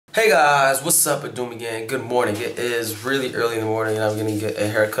Hey guys, what's up? It's Doom again. Good morning. It is really early in the morning and I'm gonna get a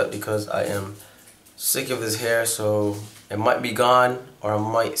haircut because I am sick of this hair, so it might be gone or I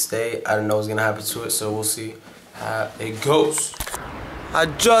might stay. I don't know what's gonna happen to it, so we'll see how it goes. I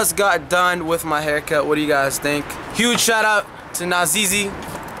just got done with my haircut. What do you guys think? Huge shout out to Nazizi,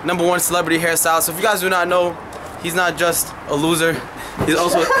 #1 celebrity hairstyle. So if you guys do not know, he's not just a loser. He's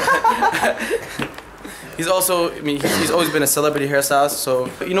also he's always been a celebrity hairstylist. So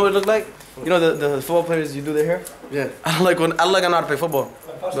you know what it looked like? You know the football players, you do their hair? Yeah. I don't like I know how to play football.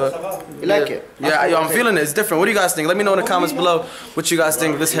 But, you like it? Yeah, yo, I'm feeling it. It's different. What do you guys think? Let me know in the comments below what you guys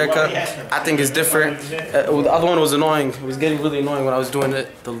think of this haircut. I think it's different. The other one was annoying. It was getting really annoying when I was doing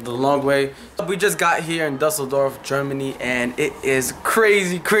it the long way. We just got here in Dusseldorf, Germany, and it is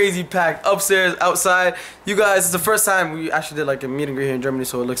crazy packed upstairs, outside. You guys, it's the first time we actually did like a meet and greet here in Germany,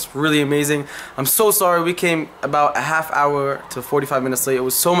 so it looks really amazing. I'm so sorry we came about a half hour to 45 minutes late. It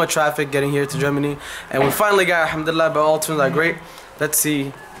was so much traffic getting here to Germany, and we finally got, alhamdulillah, but all turns out great. Let's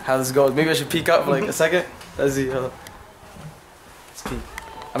see how this goes. Maybe I should peek up for like a second. Let's see. Let's peek.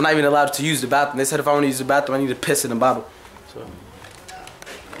 I'm not even allowed to use the bathroom. They said if I want to use the bathroom, I need to piss in the bottle. So.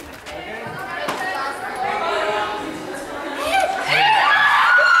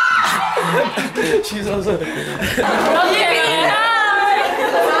 She's also.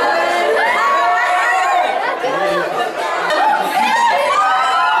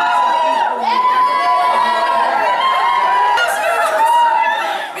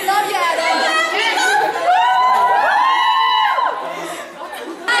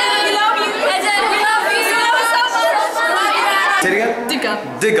 Say it again? Digga.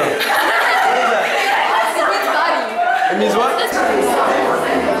 Digga. It means what?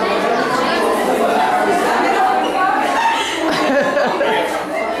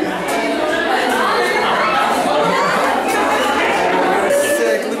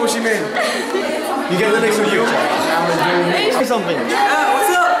 Sick, look what she made. You get the next one, you. Say something.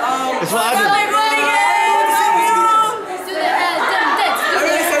 What's up? It's what I do.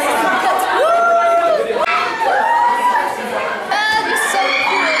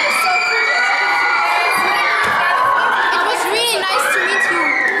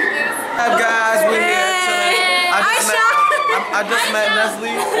 I just met Nestle,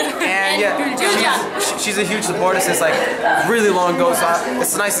 and yeah, she's a huge supporter since like really long ago, so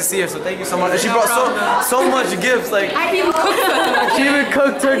it's nice to see her, so thank you so much. And she brought so much gifts, like I even cooked food. She even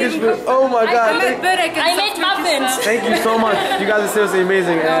cooked Turkish food. Oh my god. I made muffins. Thank you so much. You guys are seriously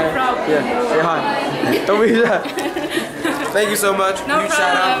amazing. No problem. Yeah, say hi. Don't be shy. Thank you so much. No Huge problem.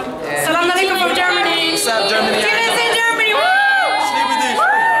 shout out. Salam alaikum from Germany. What's up, Germany? Cheers in Germany. Woo!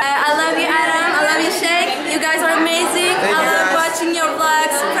 I love you, Adam. I love you, Sheikh. You guys are amazing. Thank I you, love guys. watching your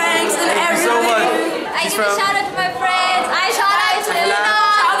vlogs, pranks, and Thank everything. you so much. I give a shout out to my friends. I shout out to Lina.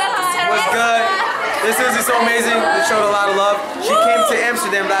 Shout out to Saleh. What's good? This is so amazing. They showed a lot of love. She came to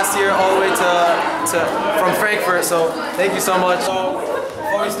Amsterdam last year all the way from Frankfurt, so thank you so much. So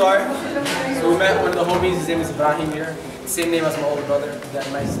before we start, so we met one of the homies. His name is Ibrahim here. Same name as my older brother. He got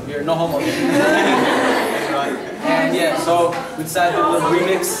a nice beard. No homo. And yeah, so we decided to do a little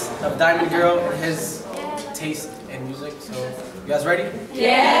remix of Diamond Girl for his taste in music. So you guys ready?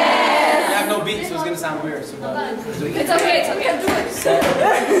 Yes. We have no beat, so it's gonna sound weird. So It's okay. Do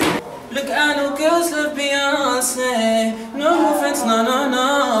it. Look, I know girls love Beyonce. No offense, no.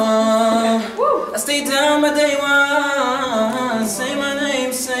 I stay down by day one. Say my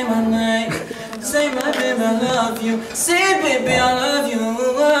name, say my name. Say my baby, I love you. Say baby, I love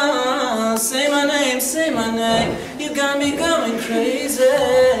you. Say my name, say my name. You got me going crazy.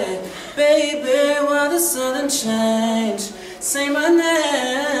 Baby, why the sudden change? Say my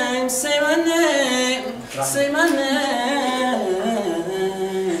name, say my name. Say my name.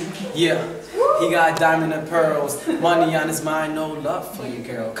 yeah, he got diamond and pearls, money on his mind, no love for you,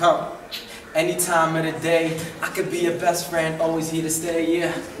 girl. Come. Any time of the day, I could be your best friend, always here to stay,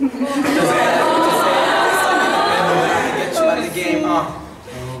 yeah. Get you out of the game,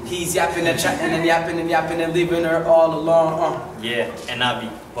 He's yapping and chatting and yapping and leaving her all alone, Yeah, and I be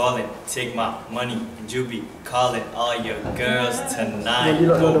ballin', take my money, and you be calling all your girls tonight. You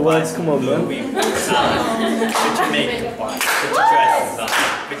don't know the words, come on, man. Put your makeup on, put your dresses on,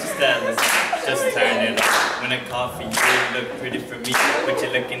 put your stylus on, just turn it on. When I call for you, look pretty for me. What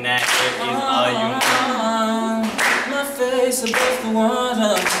you're looking at here is all you need. My face above the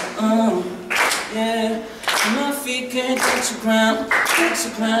water, yeah. My feet can't touch the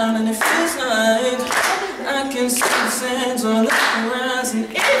ground, and it feels like I can see the sands on the horizon.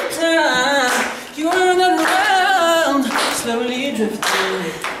 Every time you are not around, slowly drifting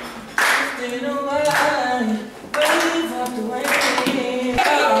away, wave after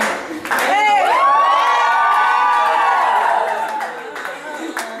wave.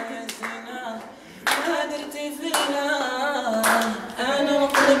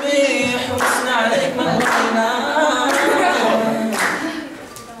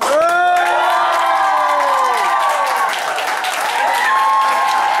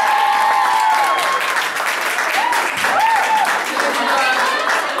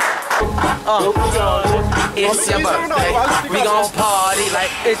 it's your birthday. We gon' party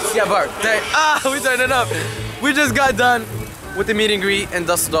like it's your birthday. We turned it up. We just got done with the meet and greet in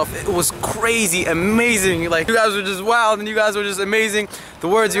Dusseldorf. It was crazy, amazing. Like, you guys were just wild and you guys were just amazing. The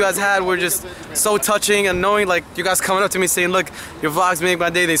words you guys had were just so touching, and knowing, like, you guys coming up to me saying, look, your vlogs make my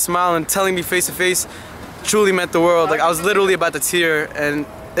day, they smile, and telling me face to face truly meant the world. Like, I was literally about to tear, and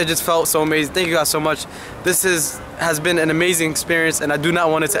it just felt so amazing. Thank you guys so much. This has been an amazing experience, and I do not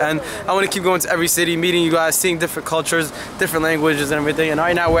want it to end. I want to keep going to every city, meeting you guys, seeing different cultures, different languages and everything. And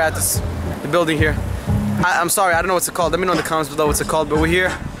right now we're at the building here. I'm sorry, I don't know what's it called. Let me know in the comments below what's it called, but we're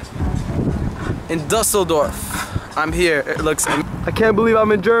here in Dusseldorf. I'm here. It looks, I can't believe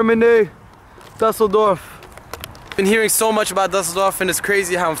I'm in Germany. Dusseldorf. Been hearing so much about Dusseldorf, and it's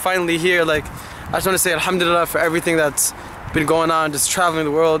crazy how I'm finally here. Like, I just want to say alhamdulillah for everything that's been going on, just traveling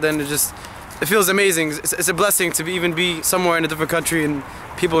the world, and it feels amazing. It's a blessing to even be somewhere in a different country and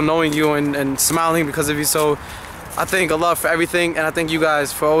people knowing you and smiling because of you. So I thank Allah for everything, and I thank you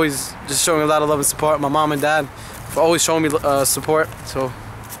guys for always just showing a lot of love and support. My mom and dad for always showing me support. So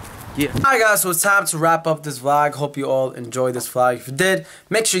yeah. Alright guys, so it's time to wrap up this vlog. Hope you all enjoyed this vlog. If you did,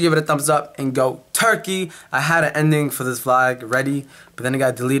 make sure you give it a thumbs up and go Turkey. I had an ending for this vlog ready, but then it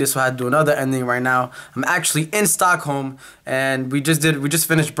got deleted, so I had to do another ending right now. I'm actually in Stockholm, and we just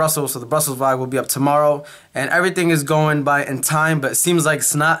finished Brussels, so the Brussels vlog will be up tomorrow, and everything is going by in time, but it seems like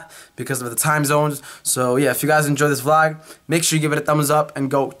it's not because of the time zones. So yeah, if you guys enjoy this vlog, make sure you give it a thumbs up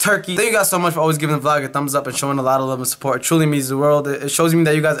and go Turkey. Thank you guys so much for always giving the vlog a thumbs up and showing a lot of love and support. It truly means the world. It shows me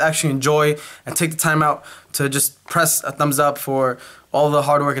that you guys actually enjoy and take the time out to just press a thumbs up for all the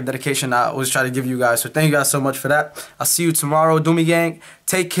hard work and dedication I always try to give you guys. So thank you guys so much for that. I'll see you tomorrow. Doomy gang,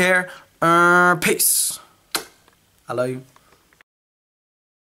 take care. Peace. I love you.